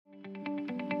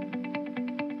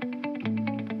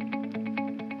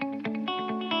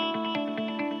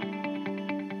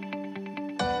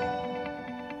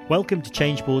Welcome to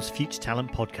ChangeBoard's Future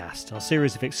Talent Podcast, our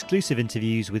series of exclusive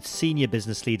interviews with senior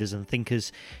business leaders and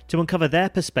thinkers to uncover their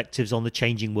perspectives on the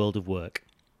changing world of work.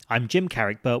 I'm Jim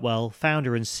Carrick-Burtwell,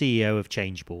 founder and CEO of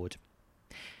ChangeBoard.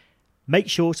 Make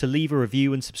sure to leave a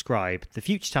review and subscribe. The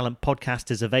Future Talent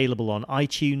Podcast is available on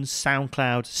iTunes,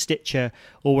 SoundCloud, Stitcher,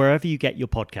 or wherever you get your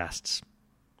podcasts.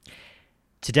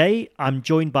 Today, I'm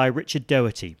joined by Richard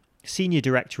Doherty, Senior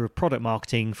Director of Product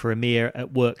Marketing for EMEA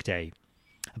at Workday.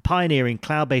 A pioneer in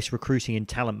cloud-based recruiting and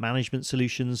talent management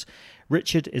solutions,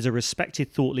 Richard is a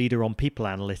respected thought leader on people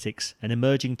analytics and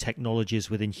emerging technologies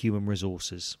within human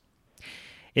resources.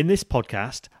 In this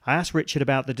podcast, I asked Richard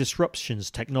about the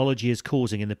disruptions technology is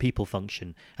causing in the people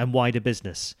function and wider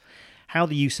business, how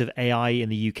the use of AI in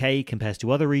the UK compares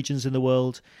to other regions in the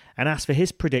world, and asked for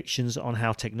his predictions on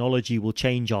how technology will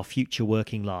change our future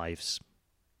working lives.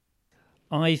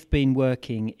 I've been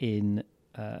working in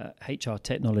HR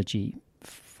technology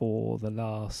for the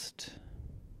last,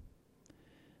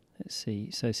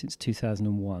 since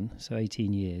 2001, so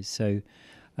 18 years. So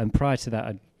prior to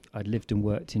that, I'd lived and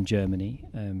worked in Germany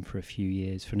for a few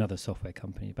years for another software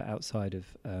company, but outside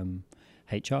of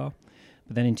HR. But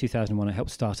then in 2001, I helped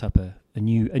start up a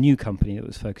new company that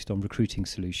was focused on recruiting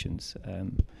solutions.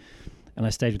 And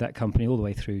I stayed with that company all the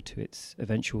way through to its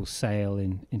eventual sale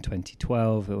in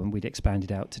 2012, when we'd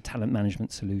expanded out to talent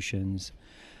management solutions.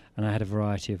 And I had a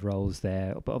variety of roles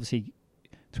there, but obviously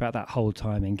throughout that whole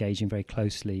time engaging very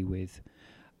closely with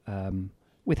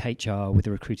HR, with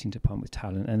the recruiting department, with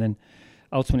talent. And then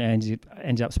ultimately I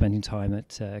ended up spending time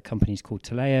at companies called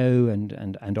Taleo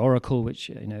and Oracle, which,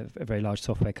 a very large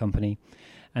software company.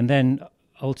 And then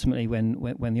ultimately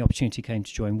when the opportunity came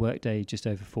to join Workday just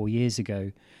over 4 years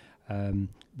ago,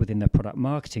 within their product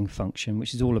marketing function,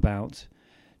 which is all about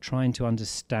trying to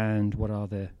understand what are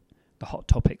the hot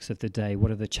topics of the day, what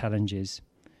are the challenges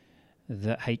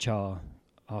that HR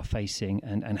are facing,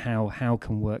 and how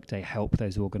can Workday help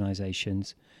those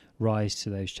organisations rise to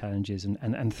those challenges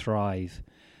and thrive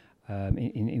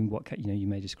in what you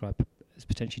may describe as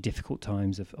potentially difficult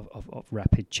times of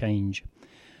rapid change.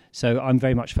 So I'm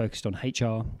very much focused on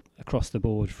HR across the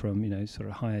board, from sort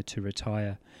of hire to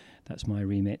retire. That's my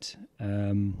remit,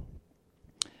 and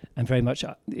very much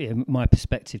my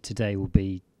perspective today will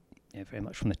be very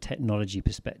much from the technology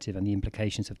perspective and the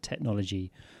implications of technology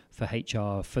for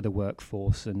HR, for the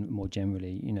workforce, and more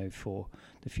generally, for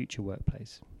the future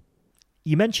workplace.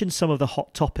 You mentioned some of the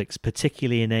hot topics,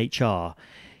 particularly in HR.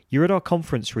 You were at our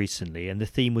conference recently, and the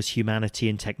theme was humanity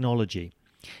and technology.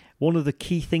 One of the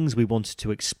key things we wanted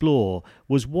to explore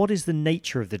was what is the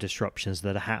nature of the disruptions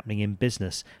that are happening in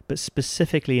business, but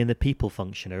specifically in the people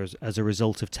function as a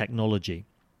result of technology.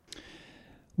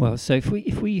 Well, so if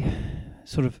we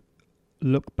sort of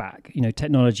look back,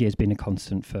 technology has been a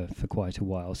constant for quite a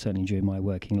while, certainly during my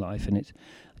working life, and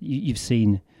you've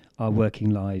seen our working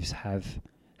lives have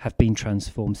been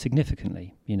transformed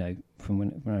significantly. From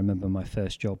when I remember my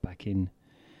first job back in,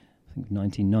 I think,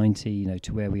 1990,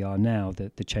 to where we are now,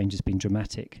 the change has been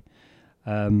dramatic.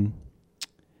 But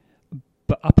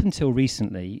up until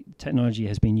recently, technology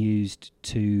has been used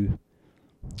to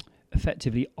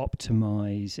effectively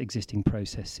optimize existing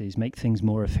processes, make things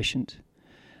more efficient.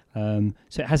 So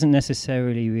it hasn't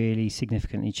necessarily really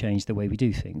significantly changed the way we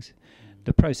do things.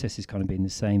 The process has kind of been the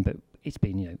same, but it's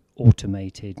been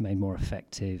automated, made more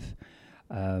effective.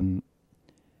 But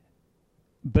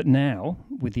now,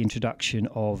 with the introduction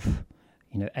of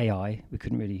AI, we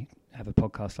couldn't really have a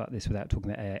podcast like this without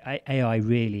talking about AI. AI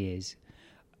really is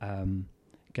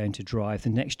going to drive the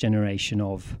next generation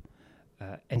of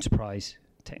enterprise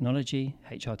technology,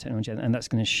 HR technology, and that's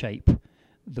going to shape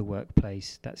the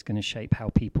workplace. That's going to shape how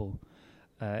people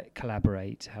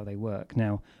collaborate, how they work.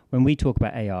 Now, when we talk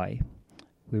about AI,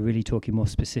 we're really talking more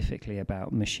specifically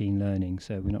about machine learning.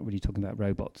 So we're not really talking about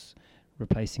robots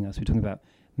replacing us. We're talking about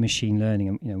machine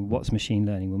learning. And what's machine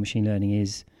learning? Well, machine learning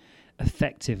is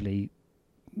effectively,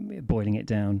 boiling it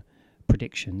down,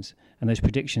 predictions. And those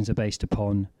predictions are based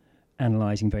upon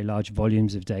analysing very large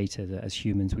volumes of data that as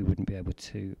humans we wouldn't be able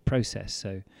to process.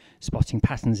 So spotting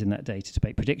patterns in that data to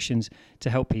make predictions to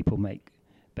help people make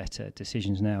better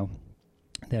decisions. Now,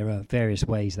 there are various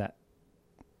ways that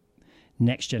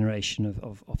next generation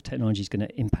of technology is going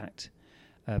to impact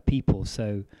people.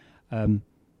 So,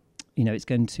 it's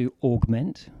going to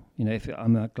augment, if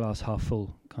I'm a glass half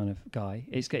full kind of guy,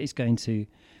 it's going to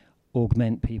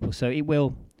augment people. So it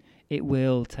will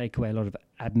take away a lot of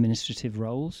administrative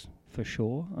roles, for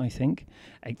sure, I think.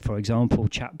 For example,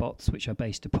 chatbots, which are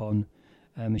based upon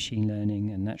machine learning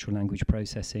and natural language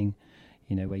processing,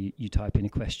 where you type in a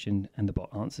question and the bot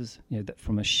answers. That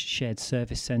from a shared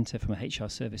service centre, from a HR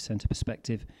service centre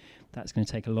perspective, that's going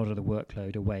to take a lot of the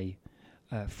workload away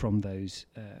from those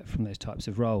types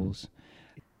of roles.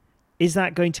 Is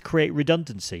that going to create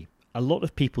redundancy? A lot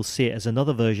of people see it as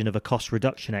another version of a cost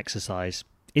reduction exercise.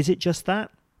 Is it just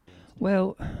that?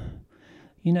 Well,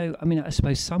 I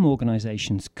suppose some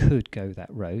organisations could go that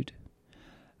road.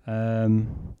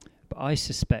 But I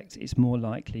suspect it's more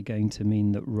likely going to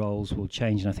mean that roles will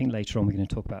change. And I think later on we're going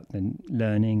to talk about the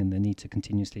learning and the need to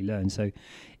continuously learn. So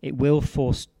it will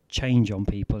force change on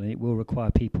people, and it will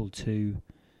require people to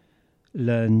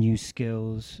learn new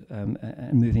skills and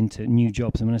move into new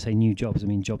jobs. And when I say new jobs, I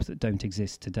mean jobs that don't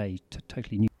exist today,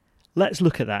 totally new. Let's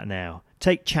look at that now.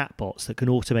 Take chatbots that can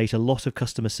automate a lot of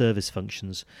customer service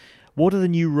functions. What are the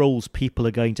new roles people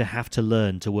are going to have to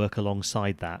learn to work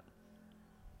alongside that?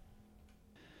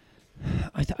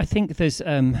 I think there's,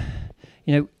 the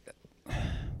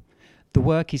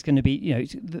work is going to be,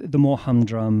 the more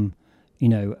humdrum,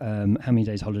 how many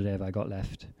days holiday have I got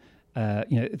left?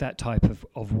 That type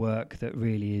of work that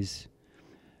really is,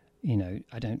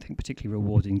 I don't think particularly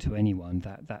rewarding to anyone.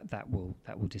 That will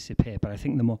disappear. But I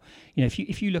think the more,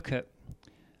 if you look at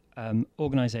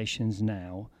organisations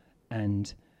now,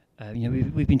 and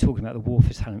we've been talking about the war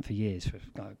for talent for years, for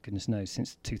goodness knows,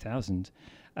 since 2000.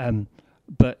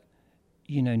 But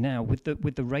now with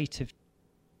the rate of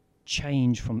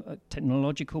change from a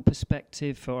technological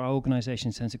perspective for our organisation,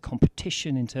 in terms of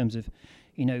competition, in terms of,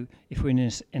 if we're in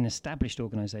an established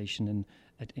organisation and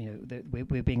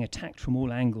we're being attacked from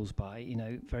all angles by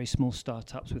very small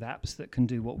startups with apps that can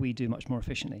do what we do much more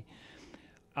efficiently.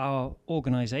 Our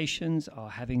organisations are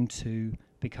having to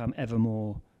become ever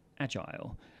more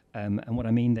agile, and what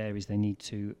I mean there is they need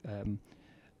to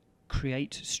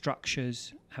create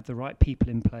structures, have the right people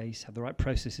in place, have the right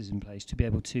processes in place to be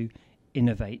able to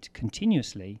innovate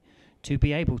continuously, to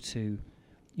be able to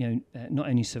not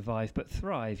only survive but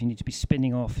thrive. You need to be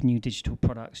spinning off new digital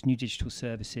products, new digital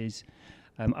services.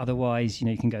 Otherwise,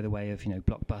 you can go the way of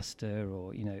Blockbuster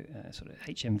or sort of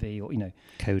HMV or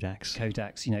Kodak's.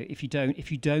 If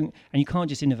you don't, and you can't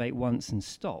just innovate once and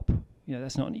stop.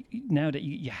 That's not now that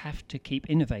you have to keep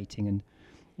innovating. And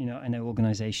I know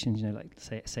organisations, like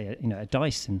say a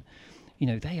Dyson,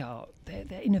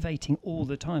 they're innovating all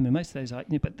the time, and most of those are,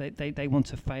 but they want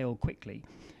to fail quickly.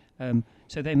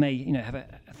 So they may have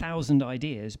 1,000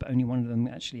 ideas, but only one of them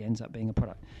actually ends up being a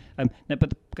product.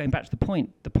 But going back to the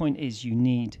point is you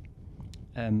need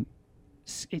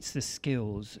it's the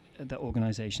skills that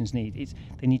organisations need.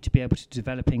 They need to be able to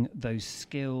developing those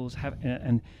skills.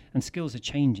 And skills are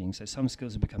changing. So some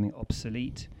skills are becoming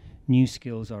obsolete. New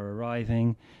skills are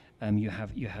arriving. You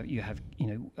have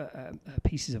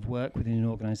pieces of work within an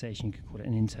organisation. You could call it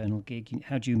an internal gig.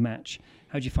 How do you match?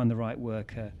 How do you find the right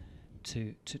worker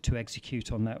to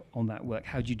execute on that work?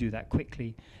 How do you do that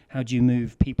quickly? How do you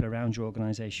move people around your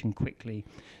organisation quickly?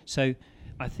 So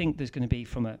I think there's going to be,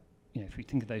 from a if we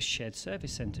think of those shared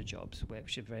service centre jobs,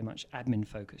 which are very much admin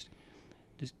focused,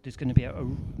 there's going to be a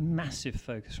massive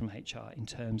focus from HR in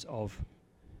terms of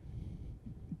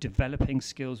developing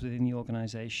skills within the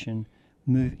organisation,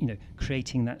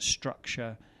 creating that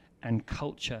structure and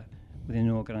culture within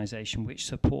an organisation which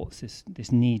supports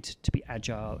this need to be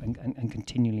agile and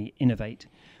continually innovate.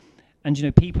 And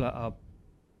people are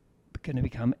going to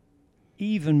become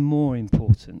even more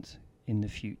important in the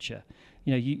future.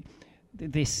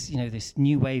 This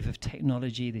new wave of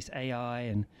technology, this AI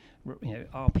and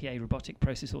RPA, robotic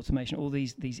process automation, all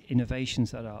these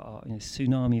innovations that are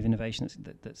tsunami of innovation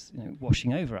that's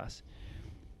washing over us,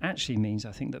 actually means,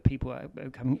 I think, that people are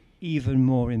becoming even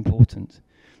more important.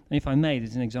 And if I may,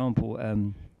 there's an example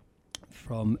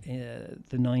from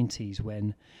the 90s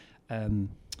when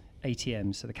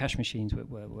ATMs, so the cash machines,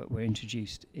 were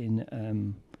introduced in,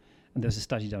 and there was a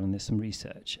study done on this, some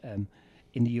research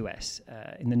in the US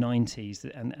in the 90s,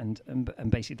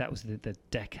 and basically that was the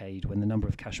decade when the number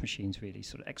of cash machines really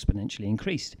sort of exponentially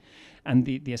increased. And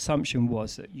the assumption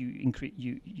was that you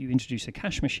introduce a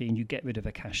cash machine, you get rid of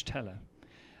a cash teller.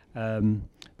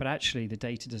 But actually the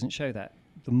data doesn't show that.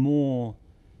 The more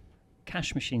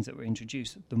cash machines that were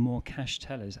introduced, the more cash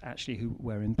tellers actually who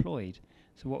were employed.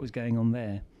 So what was going on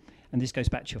there? And this goes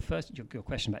back to your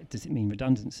question about, does it mean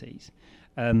redundancies?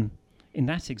 In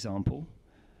that example,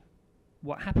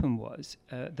 what happened was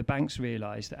the banks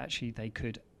realised that actually they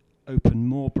could open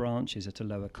more branches at a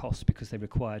lower cost because they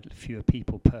required fewer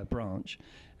people per branch,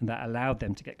 and that allowed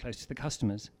them to get closer to the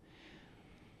customers.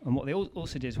 And what they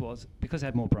also did was, because they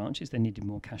had more branches, they needed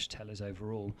more cash tellers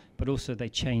overall, but also they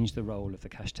changed the role of the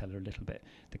cash teller a little bit.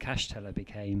 The cash teller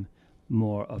became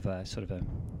more of a sort of a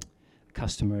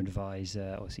customer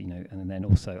advisor, or, and then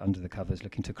also under the covers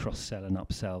looking to cross-sell and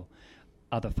upsell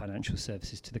other financial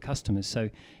services to the customers. So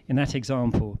in that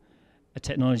example, a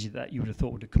technology that you would have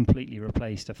thought would have completely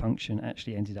replaced a function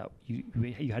actually ended up, you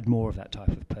had more of that type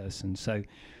of person. So,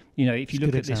 if you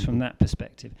look at this from that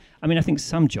perspective, I think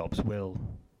some jobs will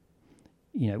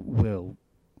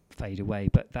fade away,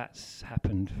 but that's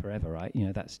happened forever, right?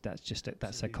 That's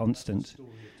a constant.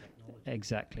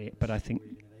 Exactly. But I think,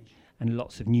 and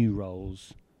lots of new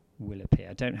roles will appear.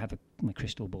 I don't have my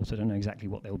crystal ball, so I don't know exactly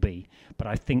what they'll be, but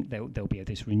I think there'll be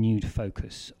this renewed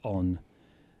focus on,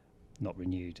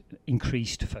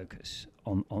 increased focus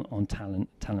on talent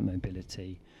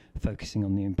mobility, focusing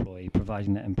on the employee,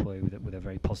 providing that employee with a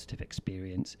very positive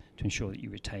experience to ensure that you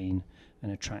retain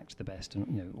and attract the best,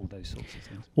 and all those sorts of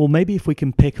things. Well, maybe if we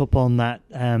can pick up on that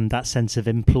that sense of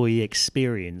employee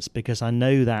experience, because I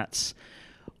know that's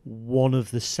one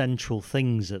of the central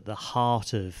things at the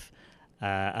heart of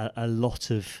a lot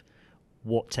of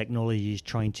what technology is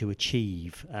trying to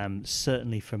achieve,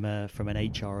 certainly from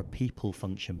an HR or people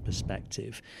function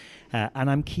perspective.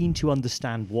 And I'm keen to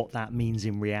understand what that means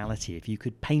in reality. If you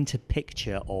could paint a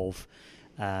picture of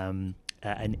an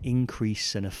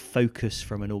increase and a focus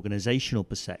from an organizational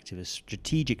perspective, a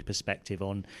strategic perspective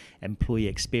on employee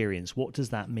experience, what does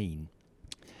that mean?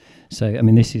 So,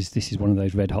 this is one of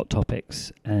those red hot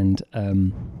topics, and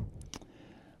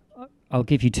I'll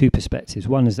give you two perspectives.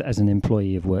 One is as an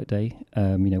employee of Workday,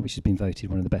 which has been voted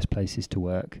one of the best places to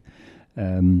work,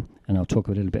 and I'll talk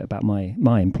a little bit about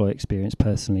my employee experience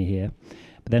personally here.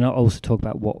 But then I'll also talk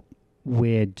about what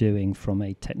we're doing from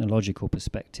a technological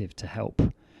perspective to help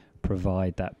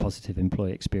provide that positive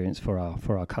employee experience for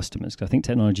our customers. Because I think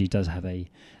technology does have a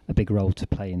big role to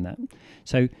play in that.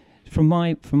 So from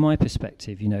my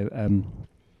perspective,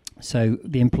 so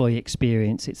the employee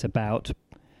experience, it's about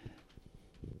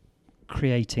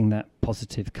creating that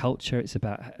positive culture. It's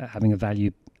about having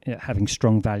having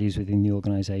strong values within the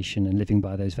organisation and living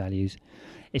by those values.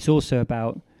 It's also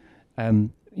about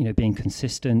being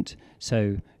consistent.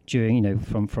 So during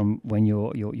from when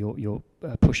you're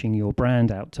pushing your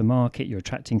brand out to market, you're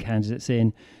attracting candidates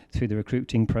in through the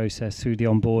recruiting process, through the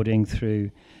onboarding,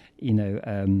 through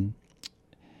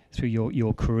through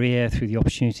your career, through the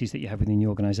opportunities that you have within the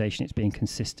organisation. It's being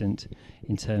consistent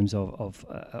in terms of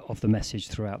the message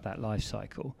throughout that life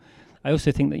cycle. I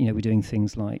also think that we're doing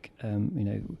things like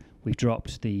we've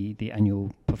dropped the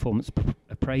annual performance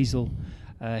appraisal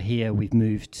here. We've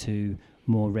moved to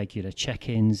more regular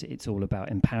check-ins. It's all about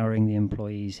empowering the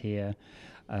employees here,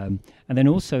 and then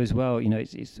also as well,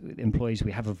 it's employees.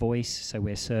 We have a voice, so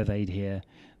we're surveyed here.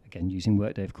 Again, using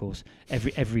Workday, of course,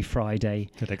 every Friday.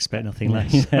 Could expect nothing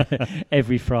less.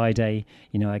 Every Friday,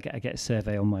 I get a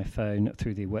survey on my phone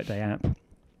through the Workday app.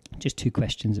 Just 2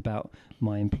 questions about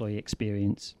my employee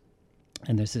experience,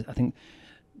 and there's I think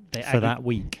for that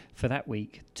week,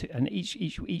 and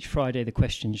each Friday the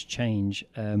questions change,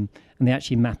 and they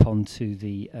actually map onto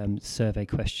the survey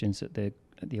questions that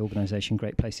the organisation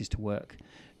Great Places to Work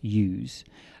use.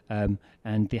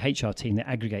 And the HR team, they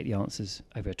aggregate the answers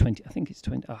over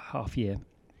a half year.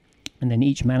 And then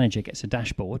each manager gets a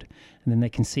dashboard, and then they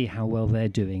can see how well they're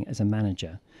doing as a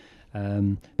manager.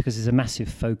 Because there's a massive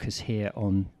focus here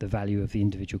on the value of the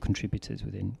individual contributors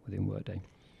within Workday.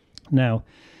 Now,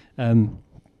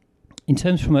 in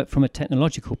terms from a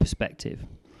technological perspective,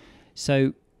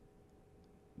 so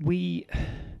from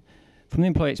the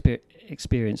employee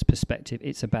experience perspective,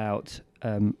 it's about,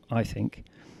 I think,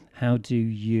 how do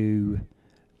you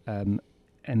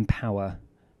empower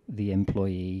the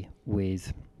employee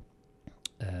with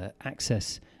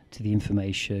access to the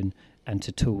information and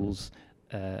to tools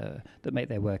that make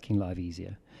their working life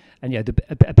easier. And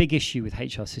a big issue with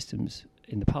HR systems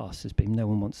in the past has been no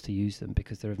one wants to use them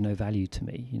because they're of no value to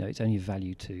me. It's only of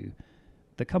value to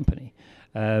the company.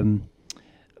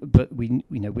 But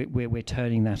we're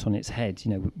turning that on its head,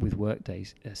 with Workday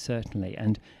certainly,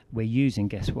 and we're using.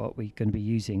 Guess what? We're going to be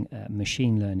using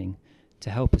machine learning to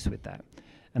help us with that.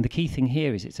 And the key thing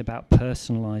here is it's about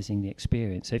personalising the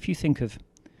experience. So if you think of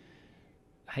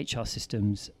HR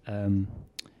systems,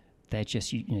 they're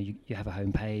just you have a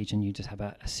home page and you just have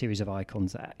a series of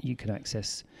icons that you can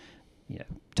access.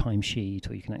 Timesheet,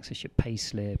 or you can access your pay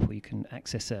slip, or you can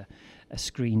access a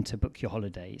screen to book your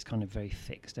holiday. It's kind of very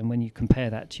fixed. And when you compare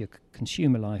that to your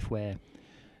consumer life, where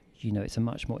it's a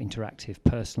much more interactive,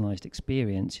 personalised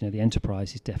experience, the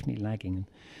enterprise is definitely lagging.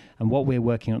 And what we're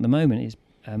working on at the moment is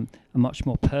a much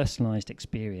more personalised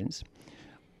experience.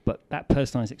 But that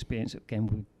personalised experience,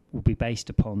 again, will be based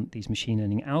upon these machine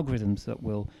learning algorithms that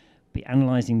will be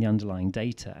analysing the underlying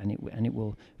data, and it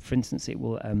will, for instance, it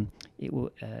will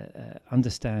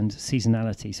understand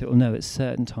seasonality. So it will know at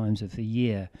certain times of the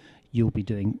year you'll be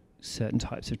doing certain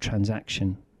types of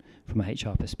transaction from a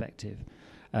HR perspective.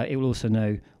 It will also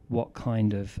know what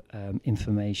kind of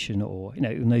information, or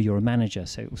it will know you're a manager,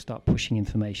 so it will start pushing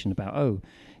information about,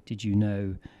 did you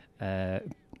know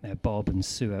Bob and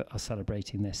Sue are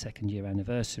celebrating their 2nd year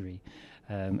anniversary,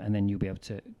 and then you'll be able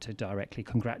to directly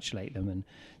congratulate them. And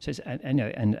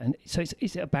so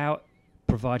it's about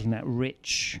providing that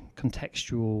rich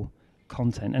contextual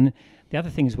content. And the other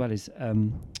thing as well is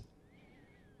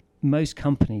most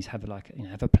companies have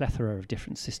a plethora of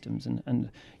different systems,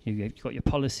 and you've got your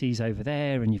policies over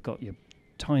there, and you've got your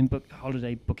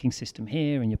holiday booking system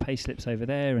here, and your pay slips over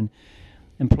there, and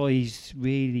employees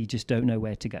really just don't know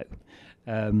where to go.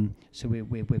 So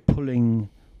we're pulling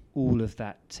all of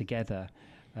that together,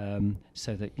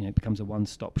 so that it becomes a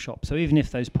one-stop shop. So even if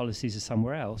those policies are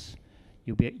somewhere else,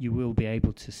 you will be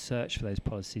able to search for those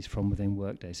policies from within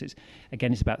Workday. So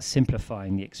it's about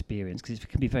simplifying the experience, because it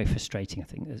can be very frustrating, I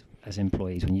think, as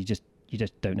employees, when you just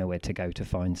don't know where to go to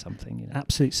find something.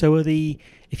 Absolutely. So are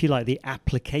the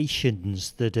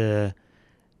applications that are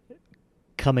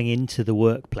coming into the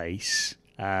workplace,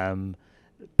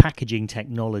 packaging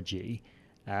technology,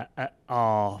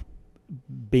 are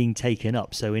being taken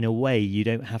up? So in a way, you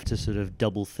don't have to sort of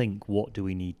double think, what do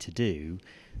we need to do?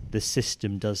 The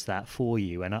system does that for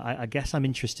you. And I guess I'm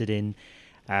interested in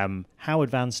how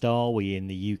advanced are we in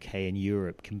the UK and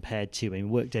Europe compared to,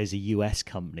 Workday is a US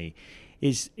company.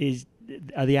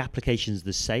 Are the applications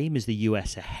the same? Is the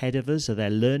US ahead of us? Are there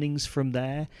learnings from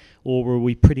there? Or are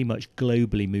we pretty much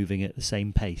globally moving at the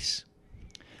same pace?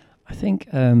 I think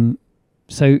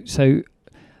so.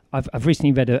 I've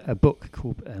recently read a book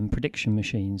called Prediction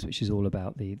Machines, which is all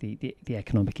about the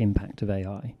economic impact of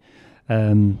AI.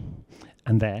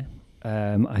 And there,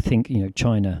 I think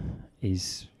China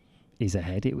is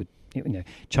ahead.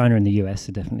 China and the US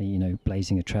are definitely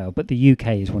blazing a trail, but the UK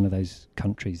is one of those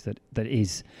countries that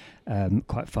is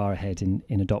quite far ahead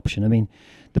in adoption.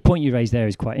 The point you raised there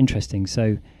is quite interesting.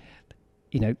 So,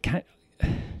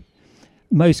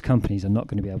 most companies are not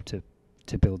going to be able to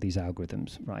build these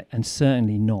algorithms, right? And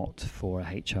certainly not for a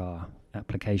HR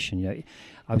application.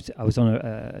 I was on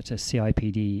a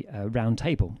CIPD round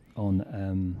table on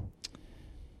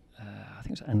I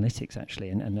think it was analytics actually,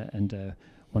 and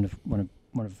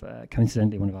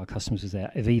coincidentally one of our customers was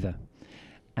there, Aviva,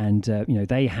 and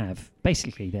they have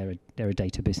basically they're a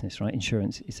data business, right?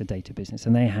 Insurance is a data business,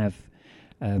 and they have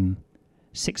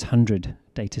 600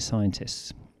 data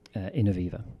scientists in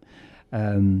Aviva.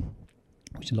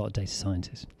 Which is a lot of data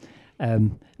scientists,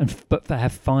 but they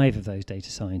have 5 of those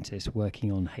data scientists working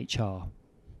on HR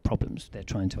problems. They're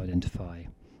trying to identify,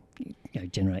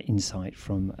 generate insight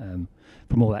from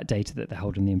all that data that they're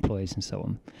holding the employees and so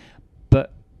on.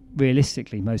 But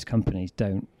realistically, most companies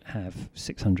don't have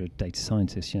 600 data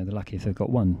scientists. They're lucky if they've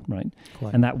got one, right?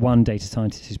 Quite. And that one data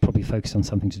scientist is probably focused on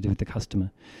something to do with the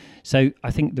customer. So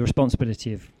I think the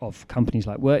responsibility of companies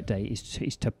like Workday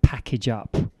is to package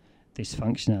up this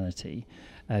functionality,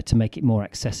 to make it more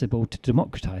accessible, to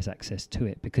democratize access to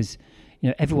it, because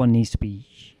everyone needs to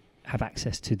have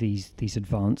access to these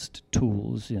advanced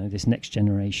tools, this next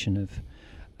generation of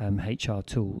HR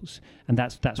tools, and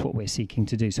that's what we're seeking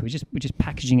to do. So we're just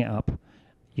packaging it up.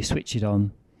 You switch it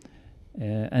on,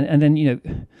 and then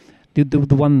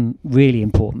the one really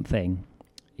important thing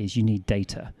is you need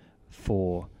data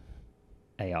for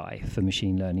AI, for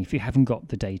machine learning. If you haven't got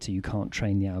the data, you can't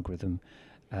train the algorithm.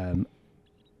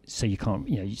 So you can't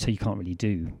really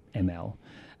do ML.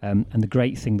 And the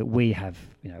great thing that we have,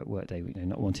 at Workday,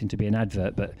 not wanting to be an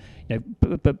advert, but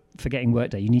but forgetting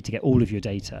Workday, you need to get all of your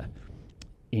data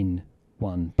in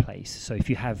one place. So if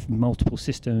you have multiple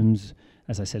systems,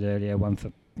 as I said earlier, one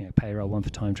for payroll, one for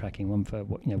time tracking, one for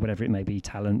whatever it may be,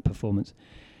 talent, performance,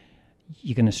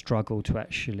 you're going to struggle to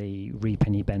actually reap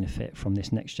any benefit from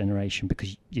this next generation,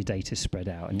 because your data is spread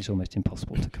out and it's almost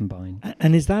impossible to combine.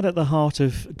 And is that at the heart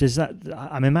of,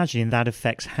 I'm imagining that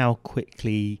affects how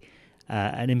quickly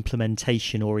an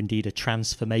implementation or indeed a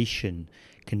transformation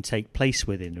can take place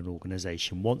within an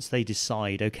organization. Once they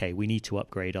decide, okay, we need to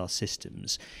upgrade our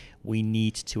systems, we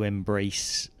need to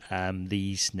embrace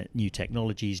these new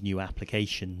technologies, new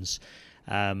applications,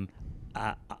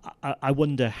 I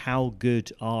wonder how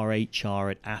good are HR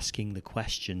at asking the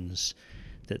questions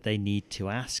that they need to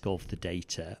ask of the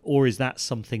data, or is that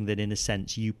something that, in a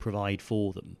sense, you provide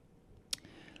for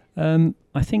them?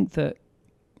 I think that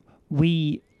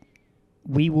we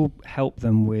will help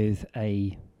them with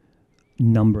a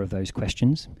number of those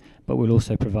questions, but we'll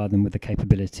also provide them with the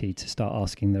capability to start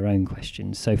asking their own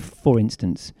questions. So, for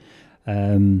instance,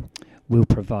 we'll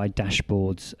provide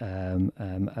dashboards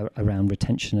around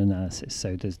retention analysis.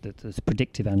 So there's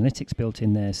predictive analytics built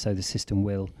in there, so the system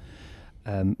will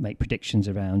make predictions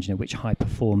around which high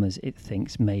performers it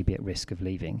thinks may be at risk of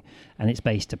leaving. And it's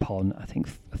based upon, I think,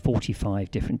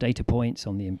 45 different data points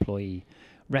on the employee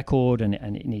record, and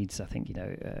it needs, I think,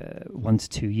 1 to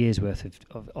 2 years worth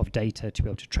of data to be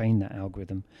able to train that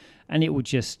algorithm. And it will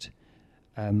just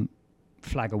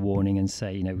flag a warning and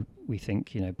say, we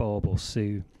think, Bob or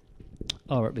Sue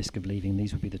are at risk of leaving.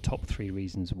 These would be the top 3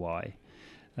 reasons why.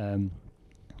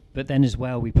 But then as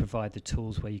well, we provide the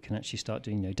tools where you can actually start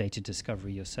doing data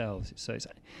discovery yourselves. So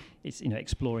it's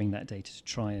exploring that data to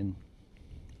try and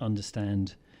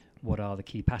understand what are the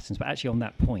key patterns. But actually on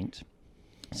that point,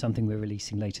 something we're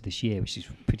releasing later this year, which is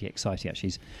pretty exciting actually,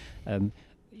 is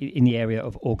in the area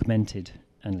of augmented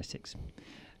analytics.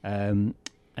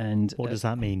 And what does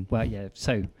that mean? Well, yeah.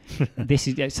 So this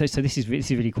is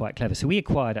really quite clever. So we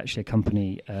acquired actually a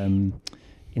company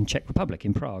in Czech Republic,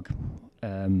 in Prague,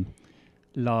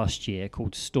 last year,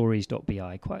 called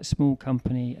Stories.bi. Quite a small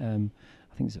company.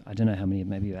 I think I don't know how many,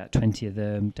 maybe about 20 of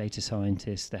them. Data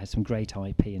scientists. They had some great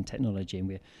IP and technology, and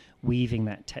we're weaving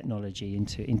that technology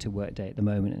into Workday at the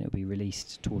moment, and it'll be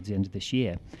released towards the end of this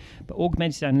year. But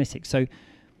augmented analytics. So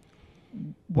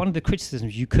one of the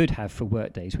criticisms you could have for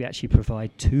Workday is we actually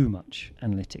provide too much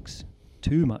analytics,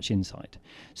 too much insight.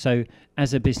 So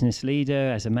as a business leader,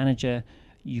 as a manager,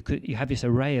 you have this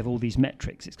array of all these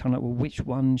metrics. It's kind of like, well, which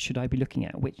one should I be looking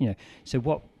at? So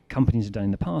what companies have done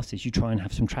in the past is you try and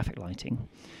have some traffic lighting.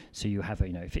 So you have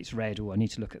if it's red, I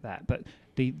need to look at that. But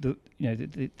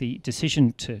the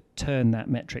decision to turn that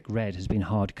metric red has been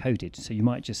hard coded. So you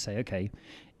might just say, okay,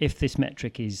 if this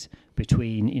metric is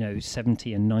between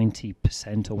 70 and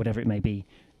 90% or whatever it may be,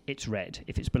 it's red.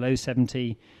 If it's below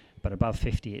 70 but above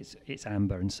 50, it's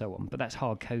amber, and so on. But that's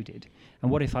hard coded.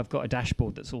 And what if I've got a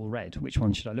dashboard that's all red? Which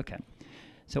one should I look at?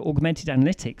 So augmented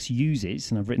analytics uses,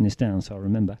 and I've written this down so I'll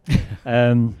remember,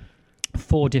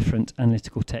 4 different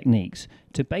analytical techniques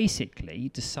to basically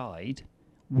decide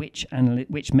which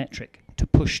metric to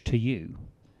push to you.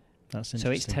 That's interesting.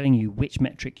 So it's telling you which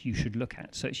metric you should look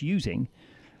at. So it's using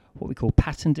what we call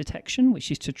pattern detection, which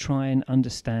is to try and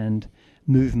understand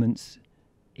movements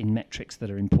in metrics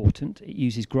that are important. It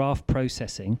uses graph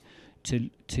processing to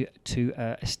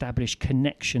establish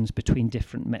connections between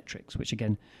different metrics, which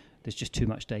again, there's just too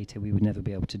much data. We would never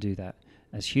be able to do that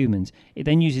as humans. It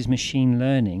then uses machine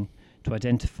learning to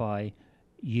identify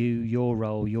your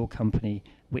role, your company,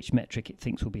 which metric it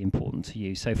thinks will be important to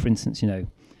you. So for instance,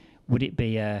 would it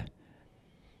be a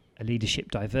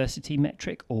leadership diversity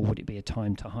metric, or would it be a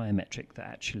time to hire metric that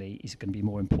actually is going to be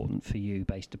more important for you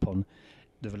based upon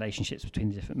the relationships between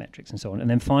the different metrics and so on? And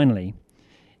then finally,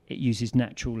 it uses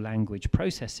natural language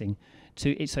processing so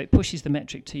it pushes the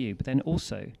metric to you, but then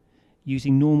also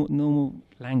using normal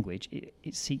language,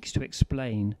 it seeks to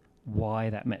explain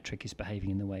why that metric is behaving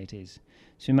in the way it is.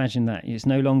 So imagine that. It's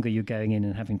no longer you're going in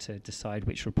and having to decide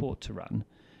which report to run.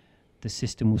 The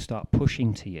system will start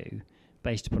pushing to you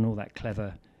based upon all that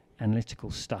clever analytical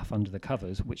stuff under the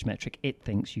covers, which metric it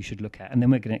thinks you should look at. And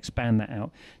then we're going to expand that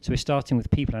out. So we're starting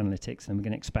with people analytics, and we're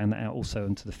going to expand that out also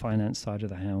into the finance side of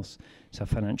the house, so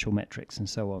financial metrics and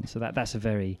so on. So that's a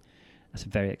very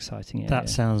exciting area. That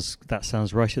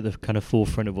sounds right at the kind of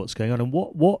forefront of what's going on. And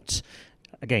what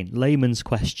again, layman's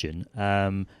question,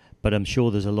 but I'm sure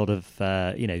there's a lot of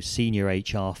senior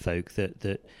HR folk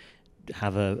that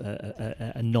have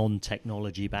a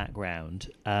non-technology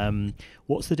background.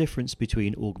 What's the difference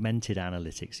between augmented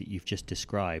analytics that you've just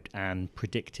described and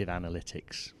predictive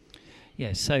analytics?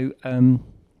 Yeah, so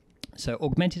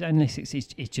augmented analytics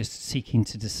is just seeking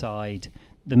to decide.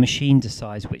 The machine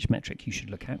decides which metric you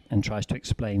should look at and tries to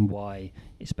explain why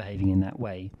it's behaving in that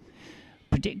way.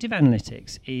 Predictive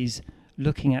analytics is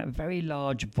looking at very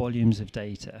large volumes of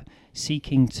data,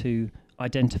 seeking to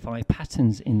identify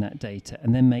patterns in that data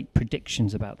and then make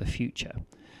predictions about the future.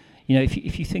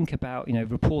 If you think about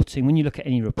reporting, when you look at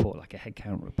any report like a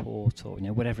headcount report or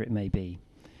whatever it may be,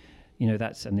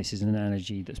 and this is an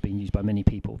analogy that's been used by many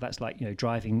people. That's like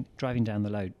driving down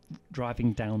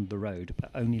the road,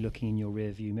 but only looking in your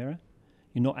rear view mirror.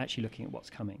 You're not actually looking at what's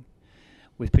coming.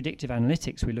 With predictive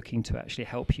analytics, we're looking to actually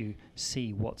help you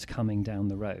see what's coming down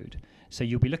the road. So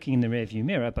you'll be looking in the rear view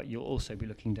mirror, but you'll also be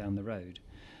looking down the road.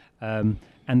 And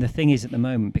the thing is, at the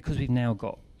moment, because we've now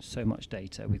got so much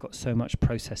data, we've got so much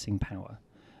processing power,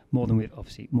 more than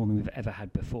we've ever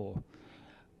had before.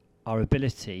 our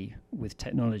ability with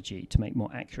technology to make more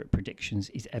accurate predictions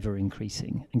is ever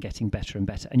increasing and getting better and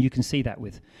better. And you can see that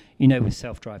with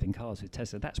self-driving cars with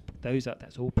Tesla. That's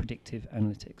all predictive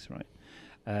analytics, right?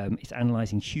 It's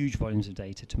analysing huge volumes of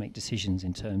data to make decisions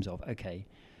in terms of, okay,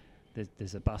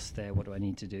 there's a bus there, what do I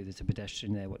need to do? There's a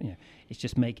pedestrian there, it's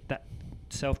just that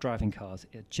self-driving cars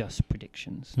are just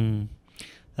predictions.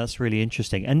 That's really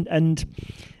interesting. And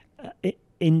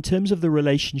in terms of the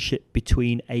relationship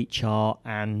between HR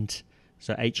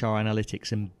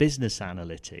analytics and business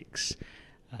analytics,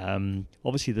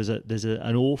 obviously there's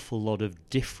an awful lot of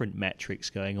different metrics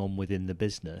going on within the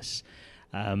business.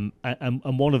 And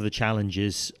one of the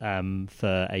challenges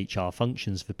for HR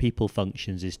functions, for people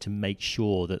functions, is to make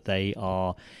sure that they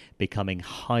are becoming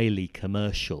highly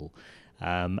commercial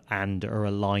and are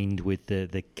aligned with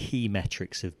the key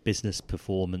metrics of business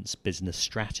performance, business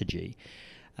strategy.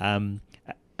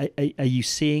 Are you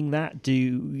seeing that?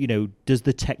 Does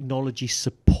the technology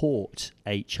support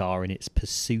HR in its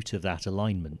pursuit of that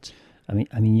alignment? I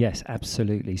mean, yes,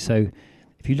 absolutely. So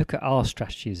if you look at our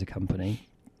strategy as a company,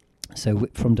 so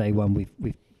from day one,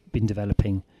 we've been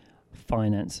developing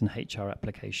finance and HR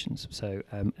applications. So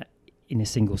in a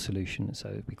single solution.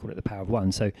 So we call it the Power of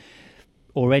One. So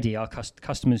already our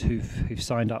customers who've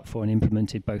signed up for and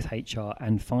implemented both HR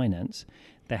and finance,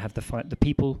 they have the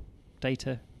people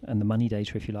data and the money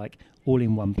data, if you like, all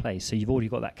in one place. So you've already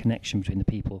got that connection between the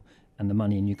people and the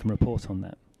money, and you can report on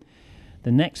that.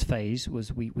 The next phase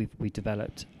was we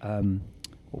developed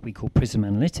what we call Prism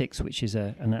Analytics, which is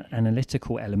an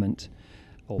analytical element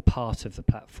or part of the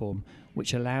platform,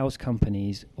 which allows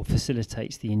companies or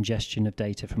facilitates the ingestion of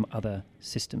data from other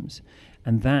systems,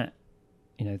 and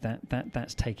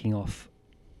that's taking off.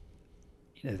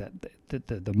 That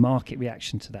the market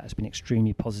reaction to that has been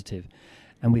extremely positive.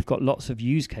 And we've got lots of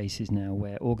use cases now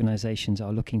where organizations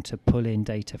are looking to pull in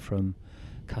data from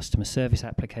customer service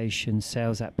applications,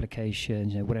 sales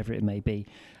applications, whatever it may be,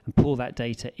 and pull that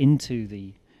data into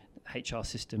the HR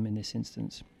system in this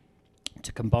instance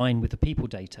to combine with the people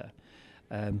data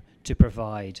to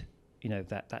provide,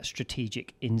 that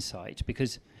strategic insight.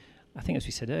 Because I think, as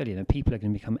we said earlier, people are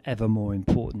going to become ever more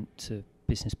important to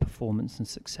business performance and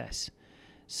success.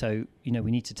 So, we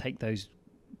need to take those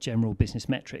general business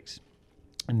metrics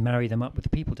and marry them up with the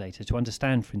people data to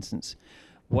understand, for instance,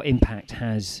 what impact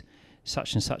has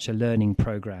such and such a learning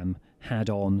program had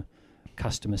on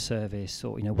customer service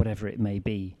or whatever it may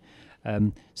be.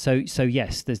 So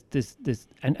yes, there's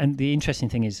and the interesting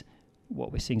thing is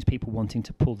what we're seeing is people wanting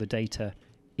to pull the data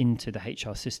into the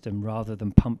HR system rather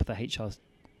than pump the HR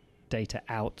data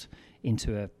out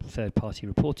into a third-party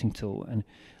reporting tool. And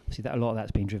obviously a lot of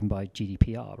that's being driven by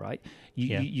GDPR, right?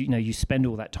 You spend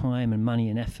all that time and money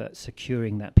and effort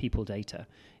securing that people data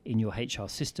in your HR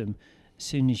system. As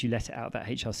soon as you let it out that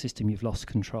HR system, you've lost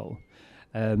control.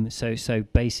 So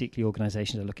basically,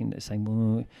 organisations are looking at saying,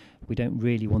 well, we don't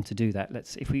really want to do that.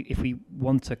 If we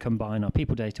want to combine our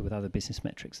people data with other business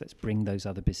metrics, let's bring those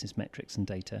other business metrics and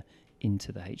data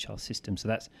into the HR system. So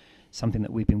that's something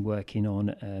that we've been working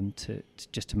on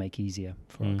to make easier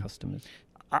for our customers.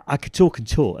 I could talk and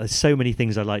talk. There's so many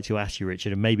things I'd like to ask you,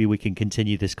 Richard, and maybe we can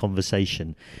continue this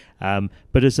conversation.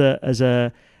 But as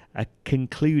a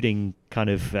concluding kind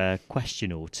of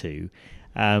question or two,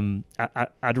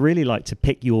 I'd really like to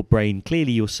pick your brain.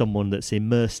 Clearly, you're someone that's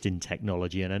immersed in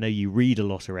technology, and I know you read a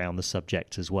lot around the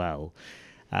subject as well.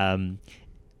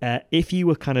 If you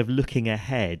were kind of looking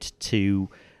ahead to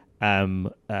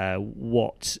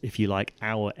what, if you like,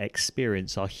 our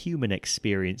human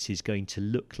experience is going to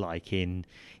look like in,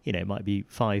 it might be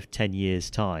 5-10 years'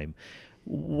 time,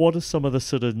 what are some of the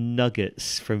sort of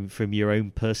nuggets from your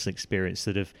own personal experience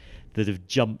that have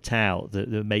jumped out that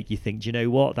make you think, do you know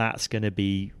what, that's going to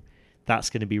be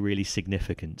really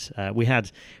significant? We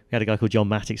had a guy called John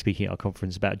Mattick speaking at our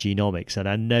conference about genomics, and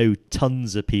I know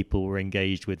tons of people were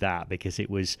engaged with that because it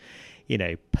was,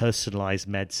 personalized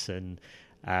medicine,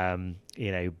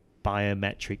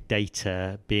 biometric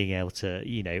data, being able to,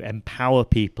 empower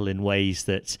people in ways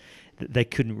that they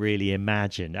couldn't really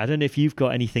imagine. I don't know if you've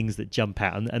got any things that jump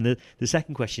out. And the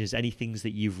second question is, any things that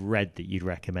you've read that you'd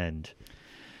recommend?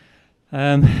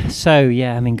 Crystal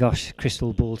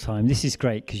ball time. This is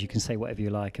great because you can say whatever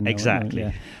you like. And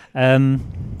exactly.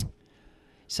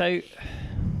 So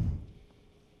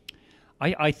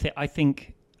I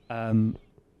think, and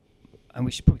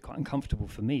which is probably quite uncomfortable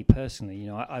for me personally.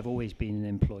 I've always been an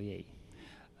employee.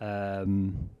 I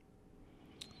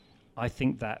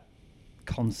think that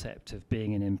concept of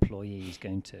being an employee is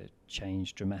going to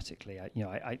change dramatically.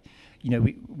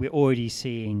 We're already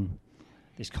seeing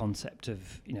this concept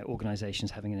of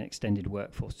organisations having an extended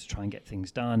workforce to try and get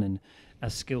things done, and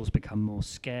as skills become more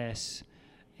scarce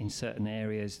in certain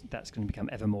areas, that's going to become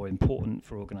ever more important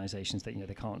for organisations that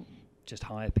they can't just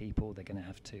hire people. They're going to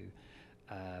have to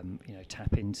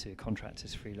tap into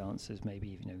contractors, freelancers,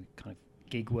 maybe kind of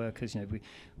gig workers.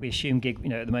 We assume gig.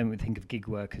 At the moment we think of gig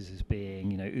workers as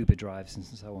being Uber drivers and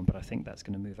so on, but I think that's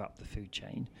going to move up the food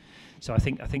chain. So I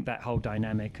think that whole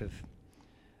dynamic of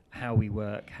how we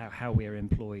work, how we're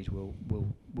employed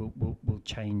will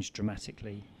change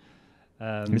dramatically.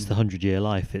 It's the 100-year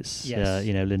life. It's yes.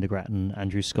 Linda Grattan,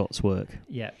 Andrew Scott's work.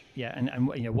 Yeah,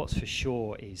 and what's for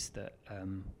sure is that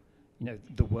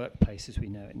the workplace as we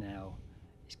know it now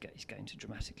is going to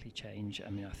dramatically change. I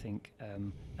mean, I think,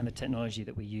 and the technology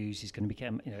that we use is going to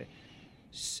become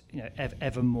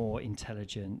ever more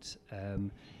intelligent.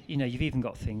 You've even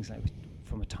got things like,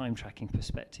 from a time tracking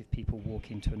perspective, people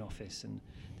walk into an office and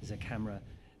there's a camera,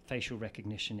 facial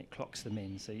recognition, it clocks them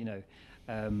in. So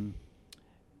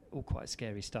all quite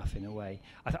scary stuff in a way.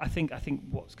 I think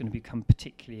what's going to become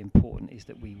particularly important is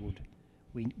that we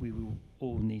will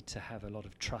all need to have a lot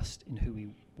of trust in who we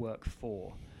work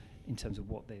for, in terms of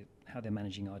how they're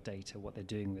managing our data, what they're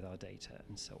doing with our data,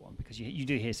 and so on. Because you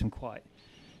do hear some quite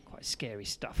scary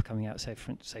stuff coming out, say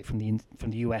from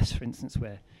the US, for instance,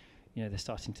 where they're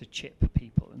starting to chip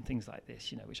people and things like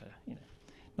this, which are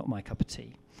not my cup of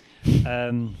tea.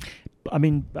 I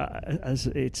mean, as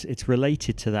it's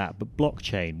related to that, but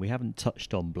blockchain, we haven't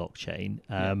touched on blockchain.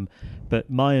 But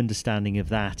my understanding of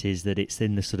that is that it's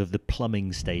in the sort of the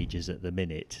plumbing stages at the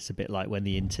minute. It's a bit like when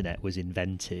the internet was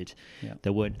invented. Yeah.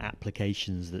 There weren't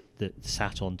applications that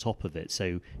sat on top of it,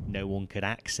 so no one could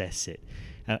access it.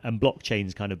 And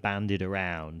blockchain's kind of bandied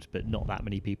around, but not that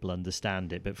many people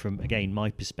understand it. But from, again, my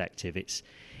perspective, it's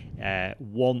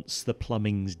once the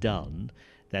plumbing's done,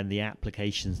 then the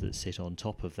applications that sit on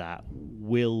top of that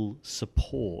will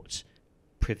support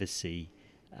privacy,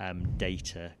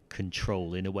 data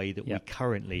control in a way that we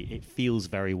currently, it feels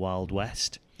very Wild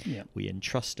West. Yeah. We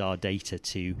entrust our data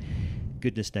to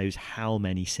goodness knows how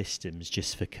many systems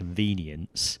just for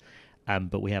convenience,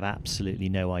 but we have absolutely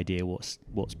no idea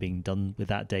what's being done with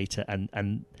that data,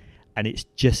 and it's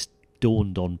just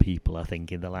dawned on people, I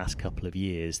think, in the last couple of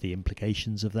years, the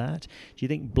implications of that. Do you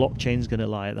think blockchain's going to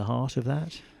lie at the heart of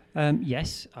that?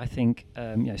 Yes, I think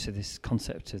so this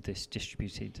concept of this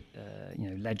distributed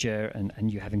ledger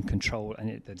and you having control,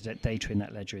 and the data in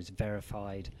that ledger is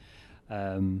verified,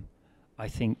 I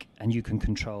think, and you can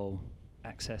control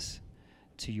access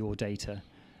to your data.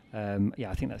 I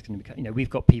think that's going to become, we've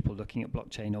got people looking at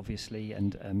blockchain, obviously,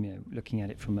 and looking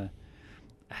at it from a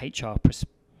HR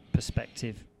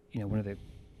perspective. One of the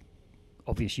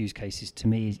obvious use cases to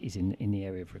me is in the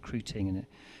area of recruiting and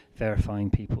verifying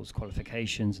people's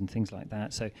qualifications and things like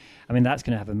that. So, I mean, that's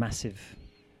going to have a massive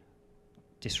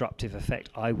disruptive effect.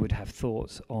 I would have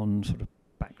thoughts on sort of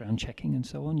background checking and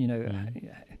so on.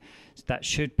 So that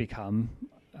should become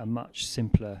a much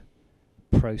simpler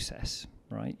process,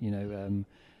 right?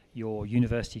 Your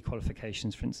university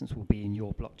qualifications, for instance, will be in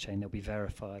your blockchain. They'll be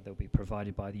verified. They'll be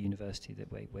provided by the university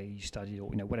where you studied, or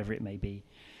whatever it may be.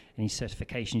 Any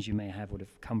certifications you may have would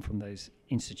have come from those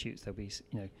institutes. They'll be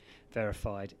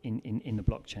verified in the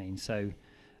blockchain. So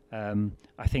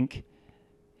I think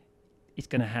it's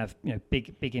going to have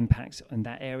big impacts on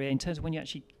that area in terms of when you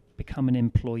actually become an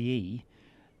employee,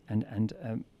 and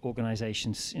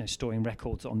organisations storing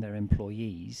records on their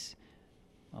employees.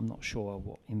 I'm not sure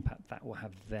what impact that will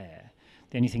have there.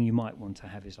 The only thing you might want to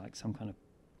have is like some kind of,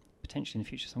 potentially in the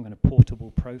future, some kind of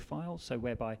portable profile, so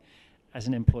whereby as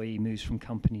an employee moves from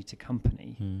company to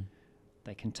company,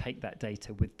 they can take that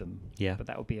data with them. Yeah. But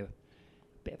that would be a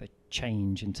bit of a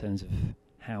change in terms of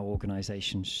how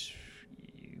organisations,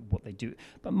 what they do.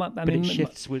 But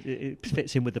it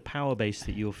fits in with the power base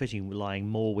that you're fitting, relying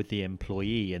more with the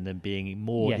employee and then being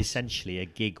more essentially a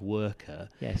gig worker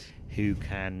who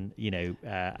can,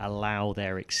 allow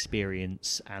their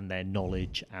experience and their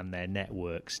knowledge and their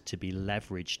networks to be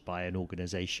leveraged by an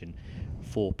organisation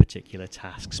for particular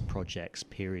tasks, projects,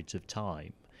 periods of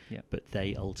time. Yeah. But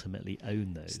they ultimately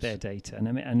own those. It's their data,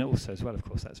 and also as well, of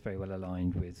course, that's very well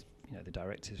aligned with the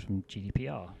directives from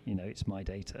GDPR. It's my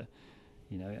data.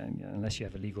 And unless you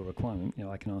have a legal requirement,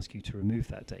 I can ask you to remove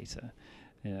that data,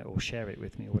 or share it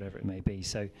with me, or whatever it may be.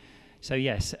 So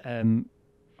yes,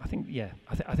 I think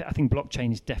I think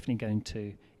blockchain is definitely going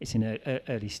to. It's in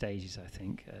early stages. I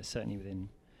think certainly within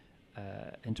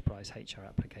enterprise HR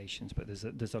applications, but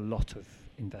there's a lot of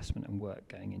investment and work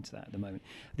going into that at the moment.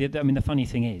 The funny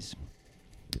thing is,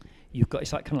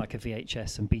 it's like kind of like a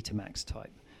VHS and Betamax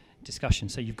type discussion.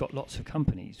 So you've got lots of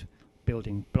companies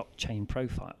building blockchain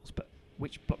profiles, but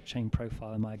which blockchain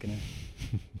profile am I going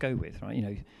to go with, right? You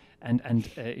know, and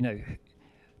you know,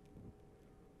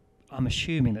 I'm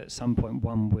assuming that at some point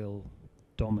one will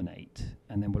dominate,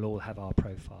 and then we'll all have our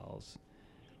profiles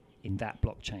in that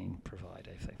blockchain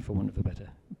provider, for want of a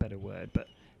better word. But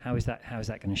how is that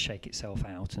going to shake itself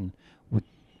out? And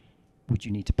would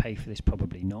you need to pay for this?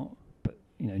 Probably not. But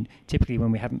you know, typically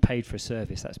when we haven't paid for a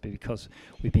service, that's because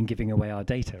we've been giving away our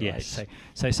data, right? Yes.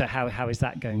 So how is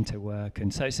that going to work?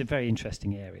 And so it's a very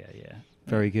interesting area. Yeah.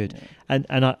 Very good. Yeah.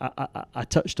 And I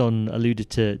alluded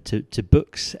to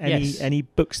books. Any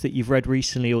books that you've read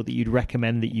recently or that you'd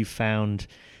recommend that you found,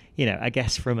 you know, I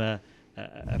guess from a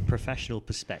professional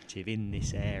perspective in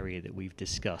this area that we've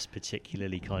discussed,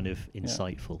 particularly kind of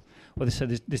insightful? Well, so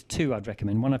there's two I'd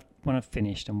recommend. One I've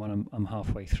finished, and one I'm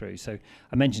halfway through. So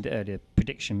I mentioned it earlier,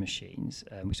 Prediction Machines,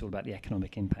 which is all about the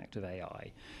economic impact of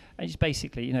AI. And it's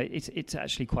basically, you know, it's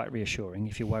actually quite reassuring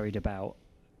if you're worried about,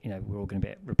 you know, we're all going to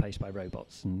be replaced by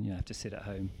robots and you have to sit at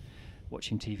home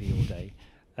watching TV all day.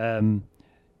 And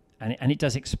it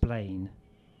does explain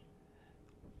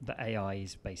that AI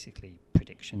is basically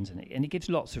predictions, and it gives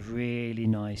lots of really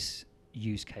nice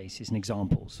use cases and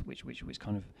examples, which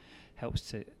kind of helps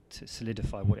to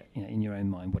solidify what it, you know, in your own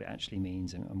mind, what it actually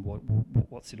means and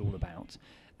what's it all about.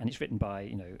 And it's written by,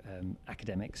 you know,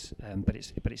 academics, but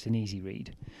it's an easy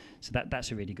read. So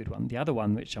that's a really good one. The other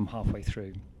one, which I'm halfway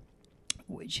through,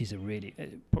 which is a really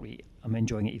probably I'm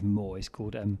enjoying it even more, is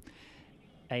called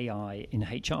AI in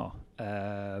HR.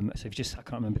 So if I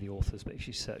can't remember the authors, but if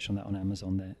you search on that on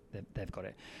Amazon, they've got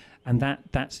it. And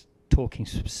that's talking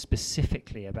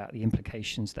specifically about the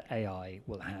implications that AI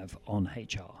will have on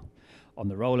HR, on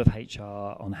the role of HR,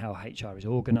 on how HR is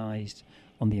organized,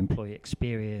 on the employee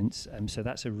experience. So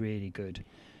that's a really good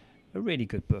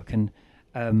book. And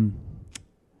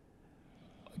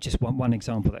just one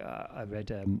example that I read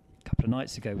a couple of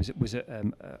nights ago was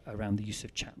around the use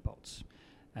of chatbots.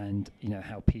 And you know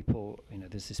how people, you know,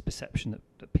 there's this perception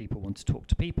that people want to talk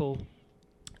to people,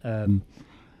 and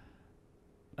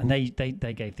they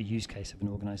gave the use case of an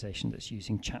organisation that's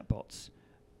using chatbots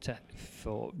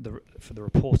for the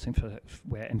reporting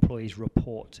where employees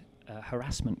report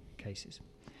harassment cases,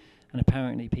 and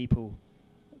apparently people,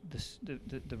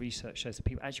 the research shows that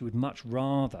people actually would much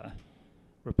rather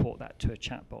report that to a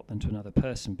chatbot than to another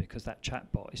person, because that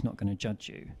chatbot is not going to judge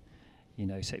you. You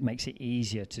know, so it makes it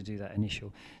easier to do that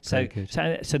initial.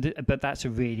 But that's a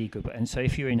really good book. And so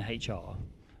if you're in HR,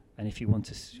 and if you want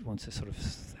to sort of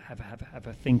have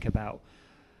a think about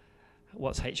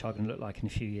what's HR going to look like in a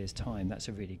few years' time, that's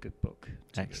a really good book.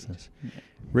 Excellent. Yeah.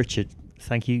 Richard,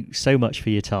 thank you so much for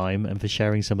your time and for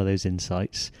sharing some of those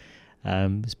insights.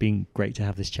 It's been great to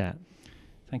have this chat.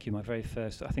 Thank you. My very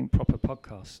first, I think, proper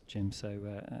podcast, Jim. So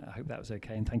I hope that was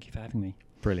okay, and thank you for having me.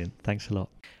 Brilliant. Thanks a lot.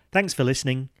 Thanks for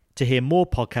listening. To hear more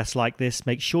podcasts like this,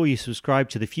 make sure you subscribe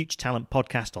to the Future Talent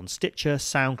podcast on Stitcher,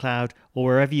 SoundCloud, or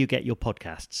wherever you get your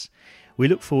podcasts. We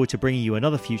look forward to bringing you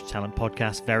another Future Talent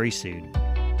podcast very soon.